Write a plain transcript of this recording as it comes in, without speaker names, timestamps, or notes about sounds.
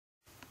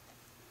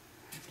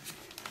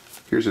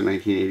Here's a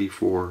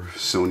 1984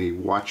 Sony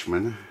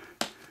Watchman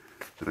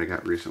that I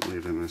got recently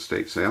at an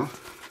estate sale.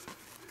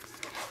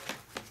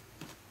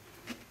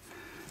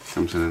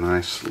 Comes in a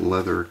nice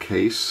leather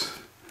case.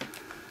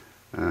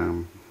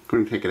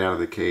 Couldn't take it out of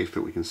the case,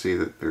 but we can see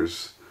that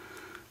there's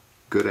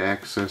good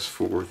access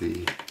for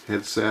the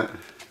headset,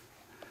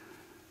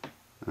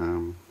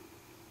 a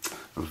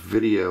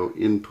video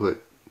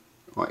input,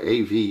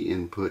 AV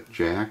input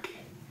jack,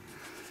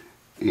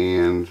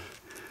 and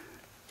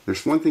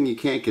there's one thing you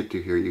can't get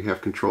to here. You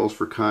have controls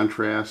for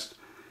contrast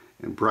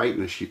and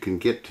brightness you can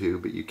get to,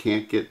 but you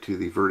can't get to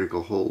the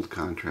vertical hold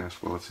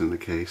contrast while it's in the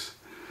case.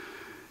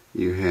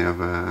 You have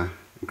an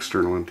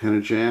external antenna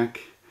jack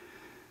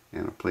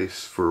and a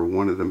place for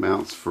one of the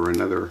mounts for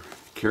another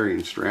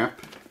carrying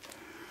strap.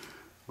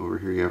 Over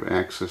here you have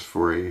access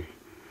for a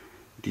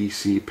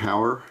DC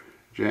power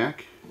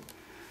jack.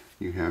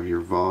 You have your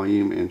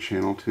volume and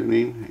channel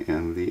tuning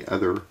and the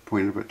other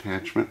point of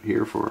attachment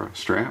here for a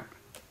strap.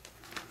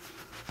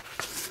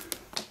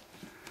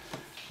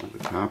 At the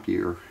top,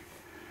 your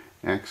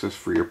access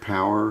for your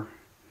power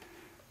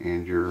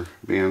and your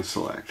band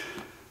select.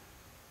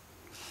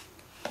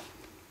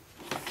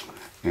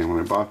 And when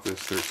I bought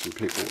this, there's some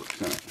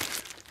paperwork in it.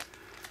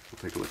 We'll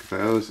take a look at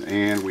those.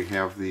 And we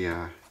have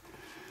the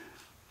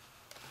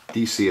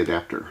DC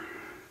adapter.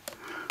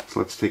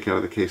 So let's take it out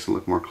of the case and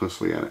look more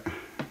closely at it.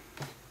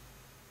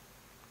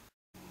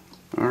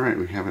 Alright,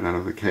 we have it out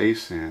of the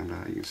case, and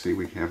you can see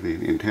we have the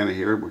antenna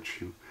here,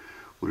 which you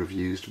would have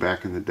used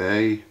back in the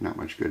day. Not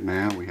much good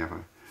now. We have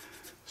a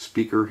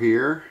speaker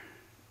here,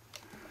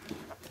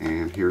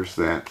 and here's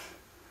that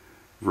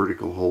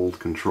vertical hold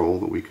control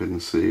that we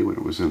couldn't see when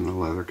it was in the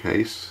leather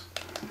case.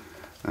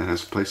 That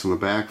has a place on the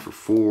back for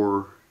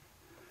 4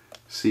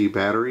 C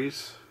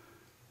batteries.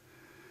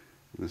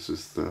 This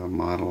is the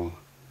model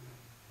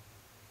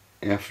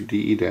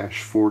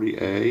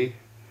FD-40A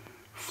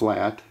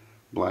flat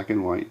black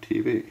and white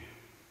TV.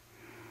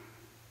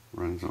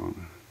 Runs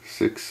on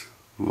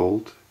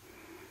 6-volt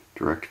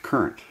direct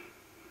current.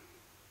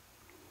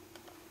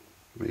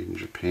 Made in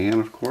Japan,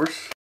 of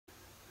course.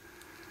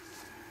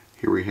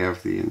 Here we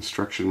have the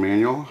instruction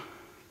manual,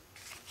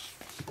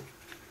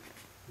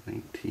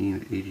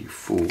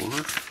 1984.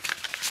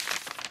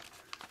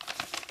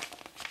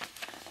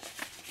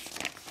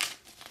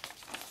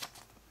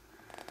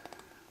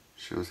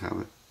 Shows how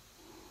the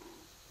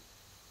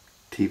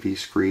TV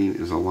screen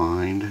is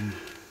aligned.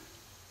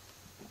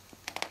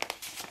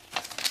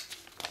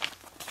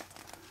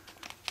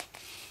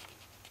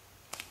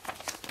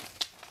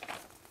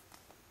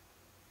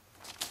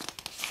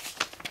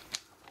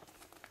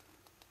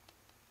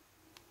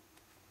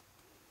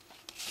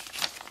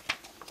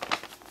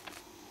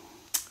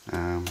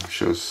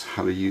 Shows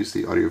how to use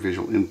the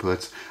audiovisual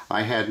inputs.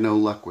 I had no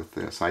luck with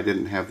this. I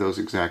didn't have those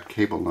exact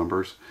cable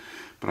numbers,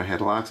 but I had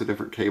lots of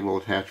different cable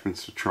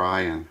attachments to try,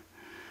 and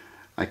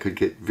I could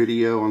get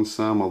video on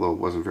some, although it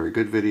wasn't very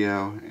good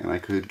video, and I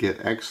could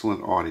get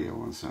excellent audio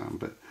on some,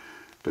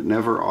 but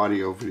never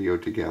audio video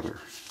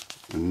together,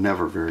 and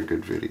never very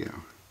good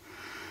video.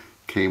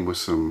 Came with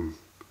some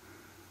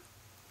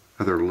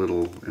other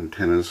little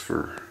antennas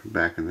for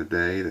back in the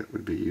day that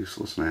would be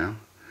useless now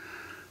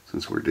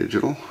since we're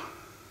digital.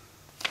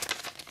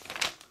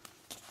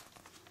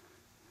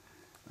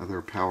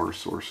 Other power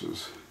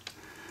sources.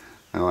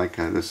 I like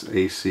this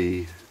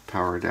AC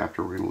power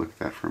adapter. We're going to look at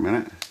that for a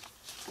minute,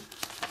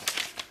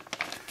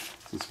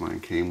 since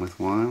mine came with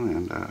one,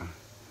 and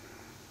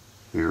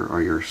there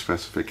are your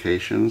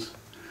specifications.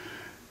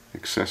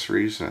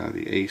 Accessories,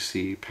 the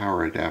AC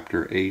power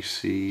adapter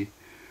AC-40A.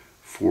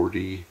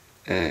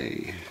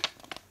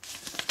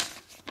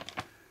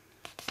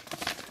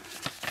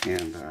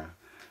 And I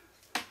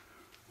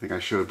think I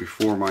showed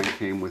before, mine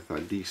came with a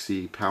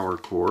DC power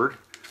cord,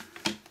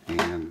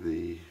 and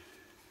the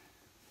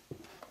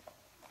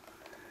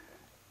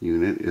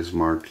unit is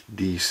marked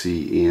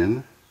DC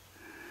in,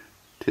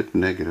 tip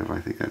negative. I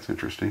think that's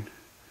interesting.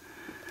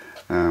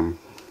 So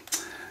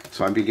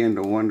I began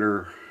to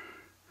wonder,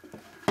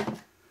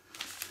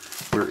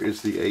 where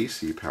is the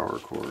AC power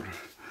cord?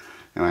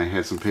 And I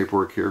had some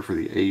paperwork here for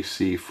the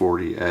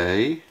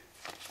AC-40A,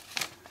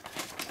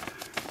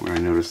 where I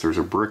noticed there's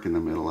a brick in the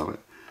middle of it,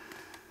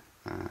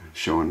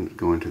 showing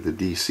going to the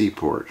DC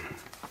port.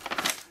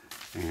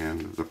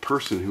 And the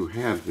person who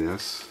had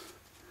this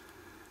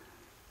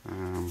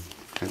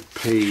had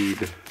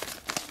paid,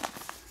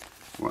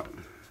 what,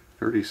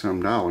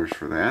 $30-some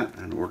for that,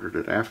 and ordered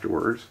it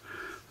afterwards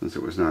since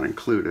it was not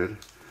included.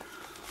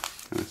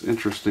 And it's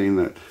interesting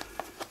that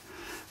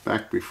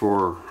back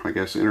before, I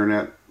guess,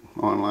 internet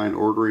online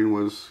ordering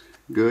was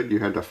good, you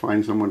had to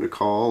find someone to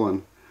call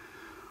and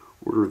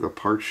order the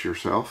parts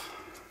yourself.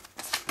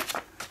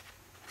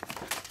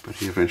 But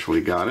he eventually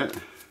got it.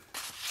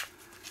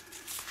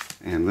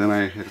 And then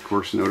I had, of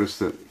course, noticed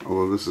that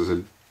although this is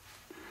a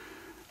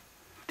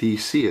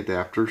DC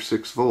adapter,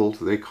 6-volt,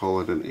 they call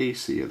it an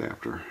AC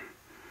adapter.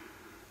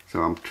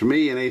 So to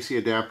me, an AC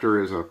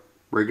adapter is a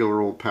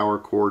regular old power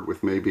cord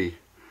with maybe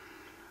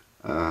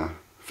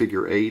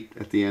figure 8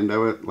 at the end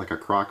of it, like a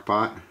crock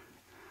pot.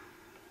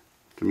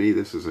 To me,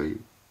 this is a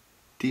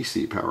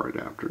DC power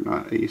adapter,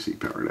 not AC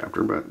power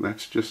adapter, but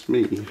that's just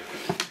me.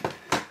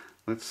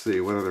 Let's see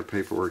what other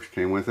paperwork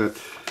came with it.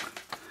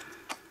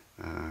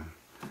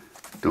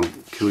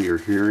 Don't kill your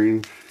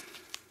hearing.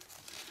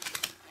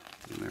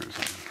 And there's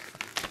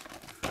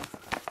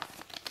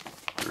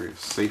various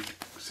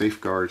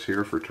safeguards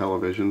here for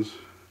televisions.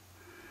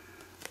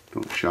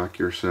 Don't shock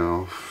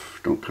yourself.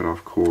 Don't cut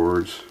off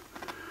cords.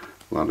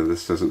 A lot of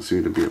this doesn't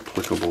seem to be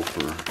applicable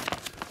for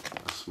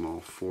a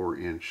small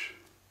 4-inch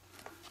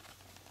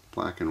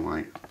black and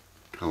white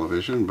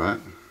television, but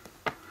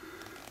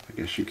I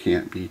guess you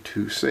can't be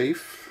too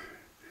safe.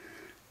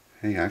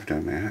 Hey, I've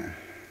done that.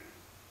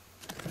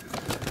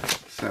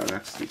 So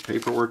that's the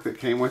paperwork that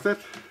came with it.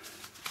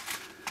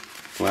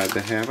 Glad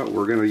to have it.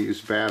 We're going to use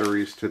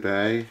batteries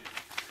today,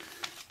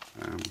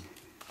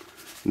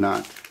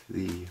 not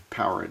the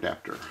power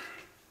adapter.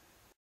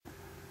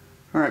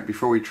 Alright,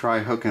 before we try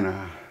hooking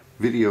a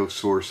video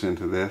source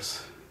into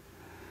this,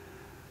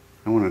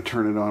 I want to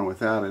turn it on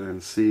without it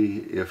and see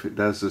if it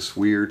does this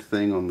weird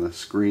thing on the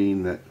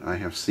screen that I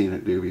have seen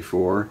it do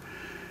before.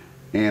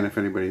 And if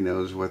anybody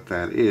knows what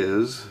that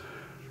is,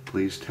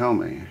 please tell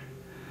me.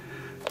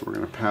 We're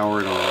going to power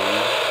it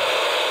on.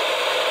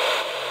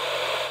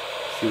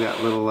 See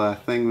that little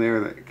thing there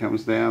that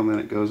comes down, then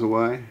it goes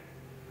away?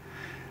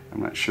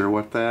 I'm not sure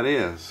what that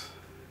is.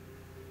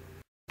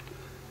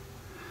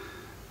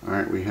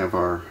 Alright, we have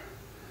our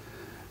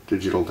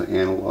digital to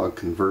analog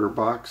converter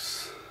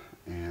box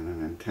and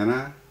an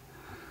antenna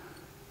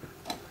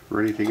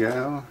ready to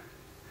go.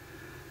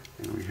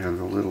 And we have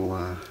the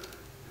little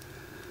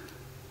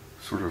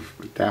sort of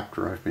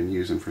adapter I've been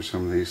using for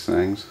some of these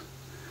things.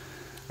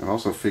 I've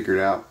also figured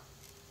out,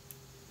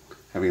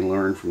 having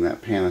learned from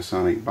that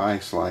Panasonic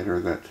bi-slider,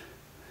 that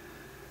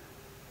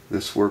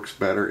this works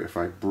better if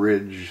I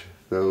bridge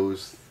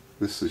those.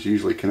 This is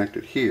usually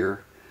connected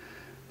here,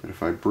 but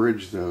if I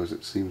bridge those,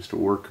 it seems to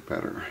work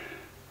better.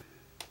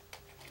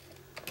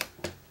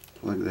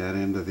 Plug that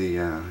into the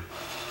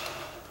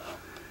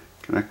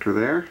connector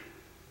there.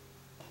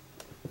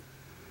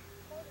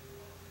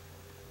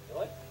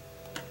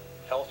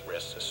 Health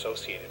risks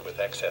associated with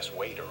excess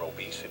weight or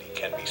obesity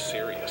can be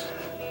serious.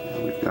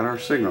 And we've got our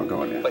signal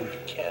going in. But you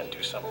can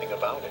do something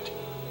about it.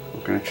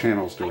 What kind of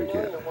channels do we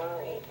get? You're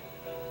worried.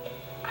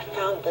 I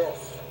found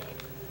this.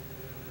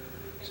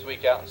 Next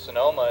week out in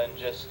Sonoma, and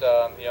just,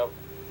 you know,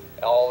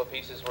 all the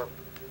pieces were...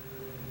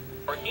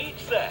 For each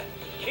set,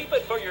 keep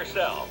it for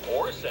yourself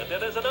or send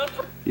it as an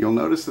You'll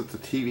notice that the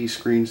TV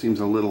screen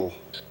seems a little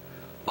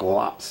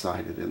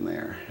lopsided in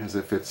there, as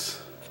if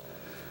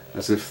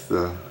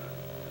the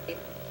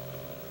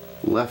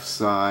left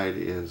side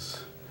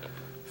is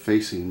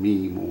facing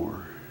me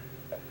more.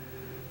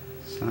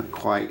 It's not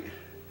quite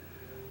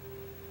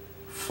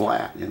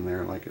flat in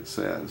there like it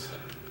says.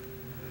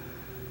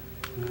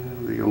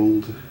 The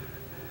old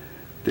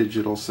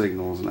digital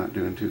signal is not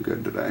doing too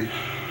good today.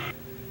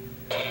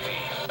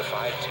 TV, the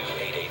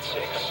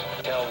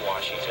 52886. Tell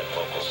Washington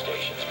local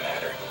stations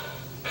matter.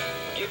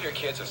 Give your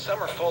kids a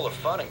summer full of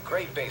fun and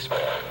great baseball.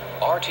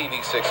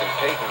 RTV6 and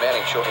Peyton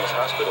Manning Children's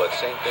Hospital at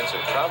St.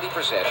 Vincent proudly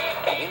present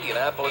the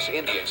Indianapolis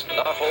Indians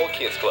Knothole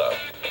Kids Club.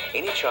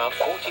 Any child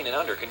 14 and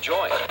under can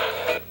join.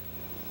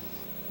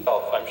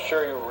 I'm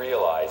sure you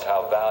realize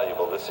how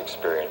valuable this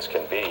experience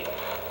can be.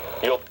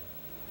 You'll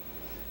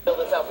Fill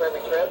this out for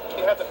every trip?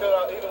 You have to fill it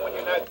out even when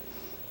you're not.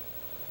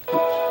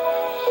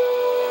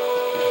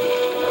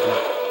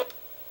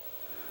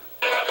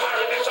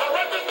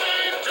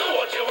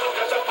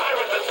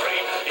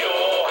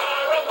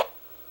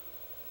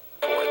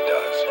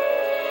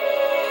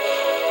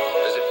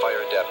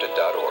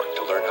 FireAdapted.org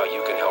to learn how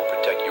you can help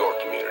protect your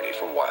community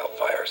from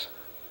wildfires.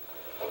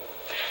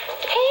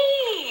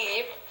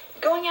 Hey,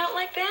 going out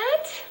like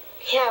that?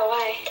 Yeah,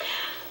 why?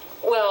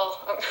 Well,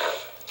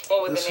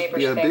 what would the This would neighbors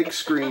be a think? big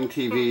screen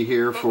TV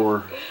here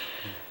for...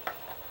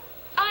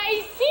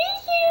 I see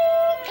you!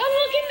 Come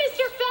look at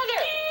Mr.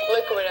 Feather!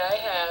 Look what I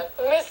have.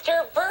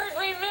 Mr. Bird,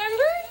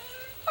 remember?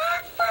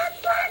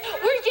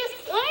 We're just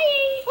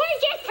playing! We're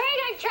just playing!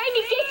 I'm trying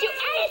to get you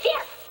out of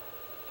here!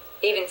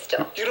 Even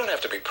still. You don't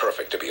have to be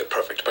perfect to be a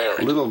perfect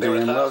parent. Little there are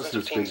Dan loves thousands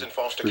of his teens big in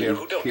foster screen care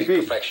who don't need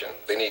TV. perfection.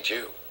 They need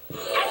you. There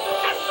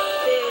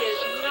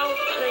is no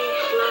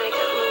place like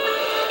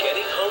home.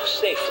 Getting home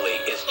safely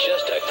is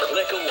just a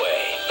click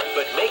away.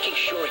 But making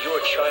sure your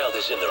child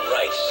is in the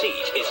right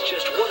seat is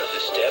just one of the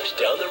steps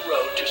down the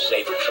road to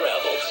safer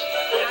travels.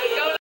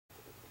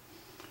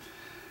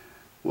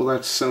 Well,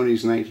 that's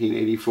Sony's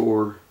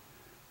 1984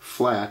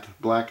 flat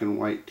black and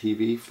white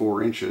TV,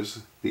 4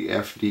 inches, the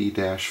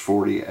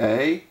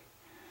FD-40A.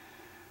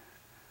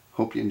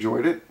 Hope you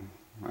enjoyed it.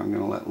 I'm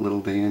going to let little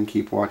Dan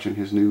keep watching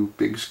his new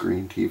big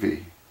screen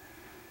TV.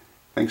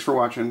 Thanks for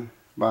watching.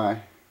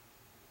 Bye.